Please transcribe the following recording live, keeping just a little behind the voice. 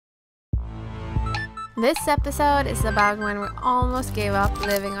This episode is about when we almost gave up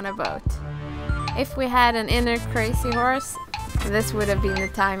living on a boat. If we had an inner crazy horse, this would have been the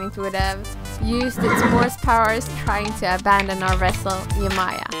time it would have used its force powers trying to abandon our vessel,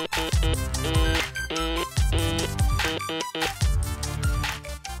 Yamaya.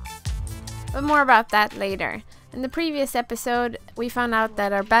 But more about that later. In the previous episode, we found out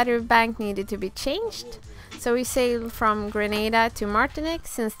that our battery bank needed to be changed, so we sailed from Grenada to Martinique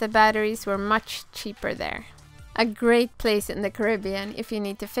since the batteries were much cheaper there. A great place in the Caribbean if you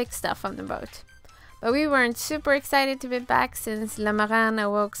need to fix stuff on the boat. But we weren't super excited to be back since Le Marin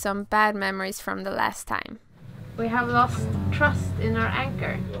awoke some bad memories from the last time. We have lost trust in our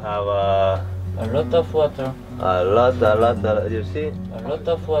anchor. You have a lot of water. A lot, you see? A lot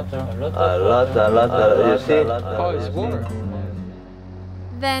of water. A lot, you see? Oh, it's warm.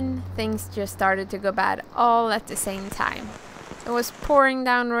 Then things just started to go bad all at the same time. It was pouring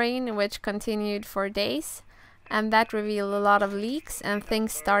down rain, which continued for days, and that revealed a lot of leaks and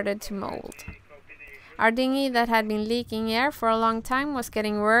things started to mold. Our dinghy that had been leaking air for a long time was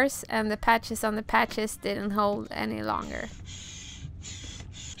getting worse, and the patches on the patches didn't hold any longer.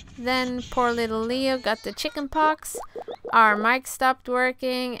 Then poor little Leo got the chicken pox, our mic stopped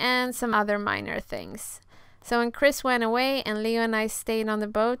working, and some other minor things. So when Chris went away and Leo and I stayed on the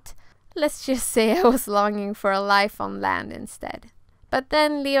boat, let's just say I was longing for a life on land instead. But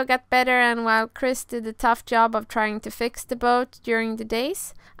then Leo got better, and while Chris did the tough job of trying to fix the boat during the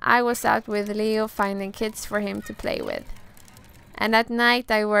days, I was out with Leo finding kids for him to play with. And at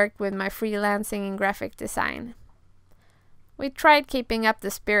night I worked with my freelancing in graphic design. We tried keeping up the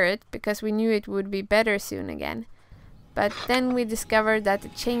spirit because we knew it would be better soon again. But then we discovered that the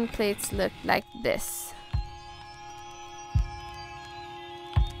chain plates looked like this.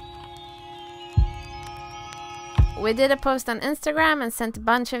 We did a post on Instagram and sent a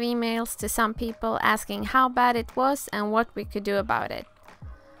bunch of emails to some people asking how bad it was and what we could do about it.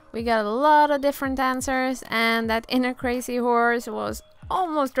 We got a lot of different answers, and that inner crazy horse was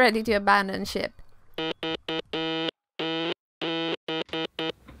almost ready to abandon ship.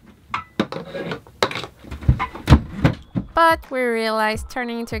 But we realized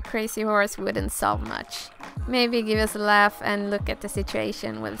turning into a crazy horse wouldn't solve much. Maybe give us a laugh and look at the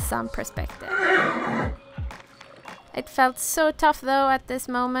situation with some perspective. It felt so tough though at this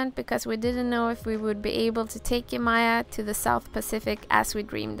moment because we didn't know if we would be able to take Yamaya to the South Pacific as we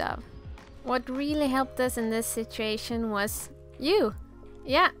dreamed of. What really helped us in this situation was you.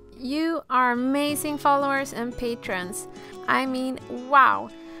 Yeah, you are amazing followers and patrons. I mean, wow!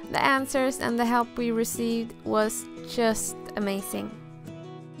 The answers and the help we received was just amazing.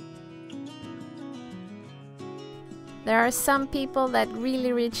 There are some people that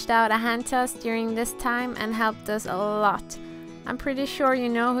really reached out a hand to us during this time and helped us a lot. I'm pretty sure you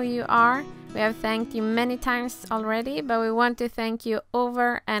know who you are. We have thanked you many times already, but we want to thank you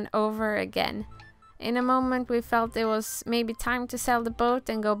over and over again. In a moment we felt it was maybe time to sell the boat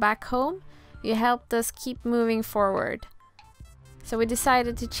and go back home. You helped us keep moving forward. So we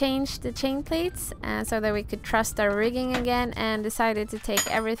decided to change the chain plates so that we could trust our rigging again, and decided to take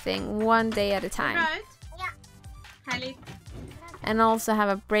everything one day at a time. And also have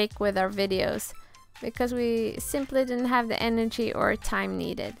a break with our videos, because we simply didn't have the energy or time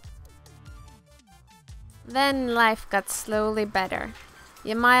needed. Then life got slowly better.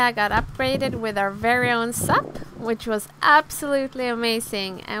 Yamaya got upgraded with our very own SUP, which was absolutely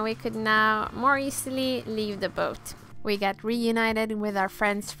amazing, and we could now more easily leave the boat. We got reunited with our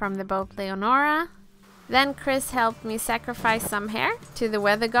friends from the boat Leonora. Then Chris helped me sacrifice some hair to the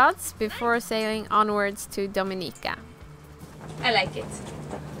weather gods before sailing onwards to Dominica. I like it.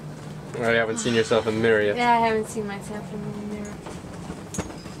 Well, you haven't seen yourself in the mirror yet. Yeah, I haven't seen myself in the mirror.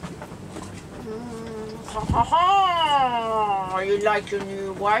 You like your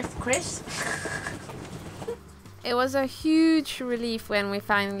new wife, Chris? It was a huge relief when we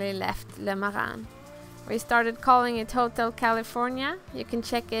finally left Le Marin. We started calling it Hotel California. You can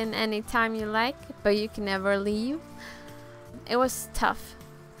check in anytime you like, but you can never leave. It was tough.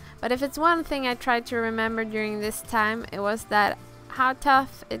 But if it's one thing I tried to remember during this time, it was that how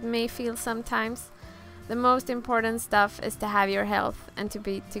tough it may feel sometimes, the most important stuff is to have your health and to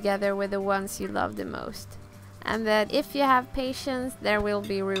be together with the ones you love the most. And that if you have patience, there will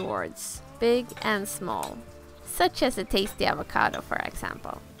be rewards, big and small. Such as a tasty avocado, for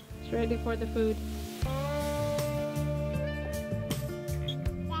example. It's ready for the food.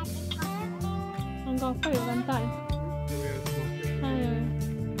 Han gapar ju och väntar.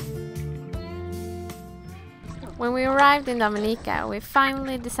 When we arrived in Dominica, we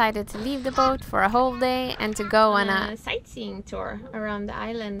finally decided to leave the boat for a whole day and to go on a sightseeing tour around the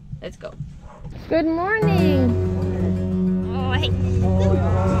island. Let's go. Good morning. Åh, hej.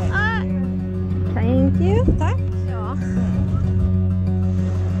 Thank you. Tack. Ja.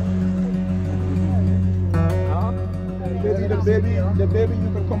 The baby,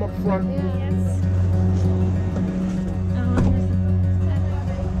 you can come up front. Yes.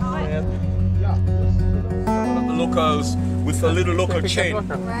 One of the locals with a little local chain.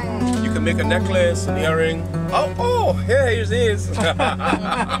 You can make a necklace, an earring. Oh, here it is.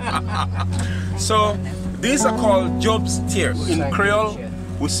 So these are called job's tears. In Creole,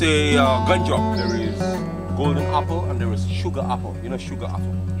 we say gun job. There is golden apple and there is sugar apple. You know sugar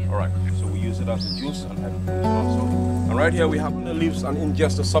apple. All right. So we use it as a juice and have it also. And right here we have the leaves and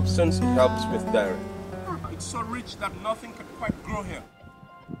ingest the substance. It helps with diarrhea. It's so rich that nothing can quite grow here.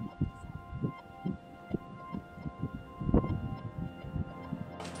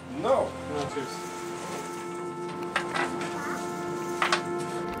 No.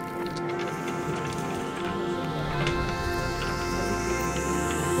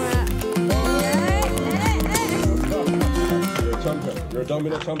 You're a champion. You're a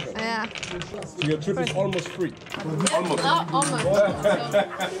dominant champion. Yeah. So your trip is almost free. Almost. Almost. No.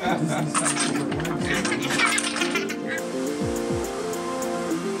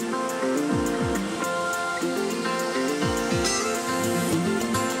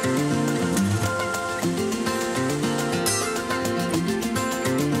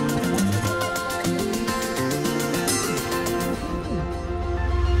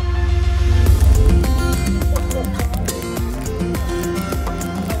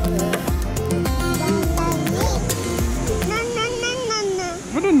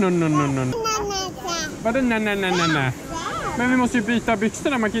 Vadå nej. Men vi måste ju byta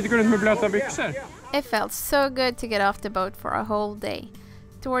byxorna, man kan inte gå runt med blöta byxor. It felt so good to get off the boat for a whole day.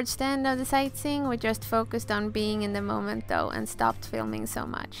 Towards the end of the sightseeing, we just focused on being in the moment though and stopped filming so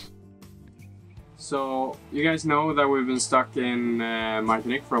much. So, you guys know that we've been stuck in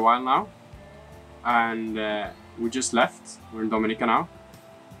Martinique for a while now. And we just left. We're in Dominica now.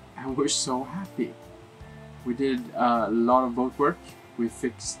 And we're so happy. We did a lot of boat work. We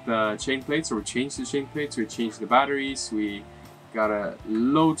fixed the chain plates, or we changed the chain plates, we changed the batteries, we got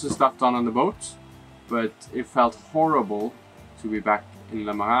loads of stuff done on the boat. But it felt horrible to be back in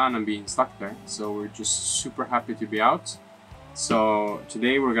Le Marin and being stuck there. So we're just super happy to be out. So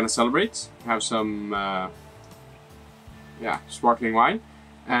today we're gonna celebrate, have some sparkling wine,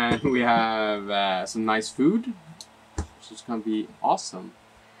 and we have some nice food, which is gonna be awesome.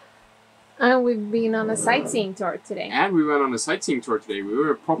 And we've been on a sightseeing tour today. And we went on a sightseeing tour today. We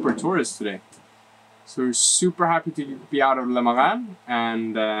were proper tourists today. So we're super happy to be out of Le Marin,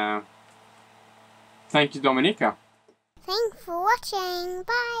 and thank you, Dominica. Thanks for watching.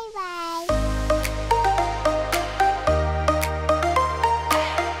 Bye bye.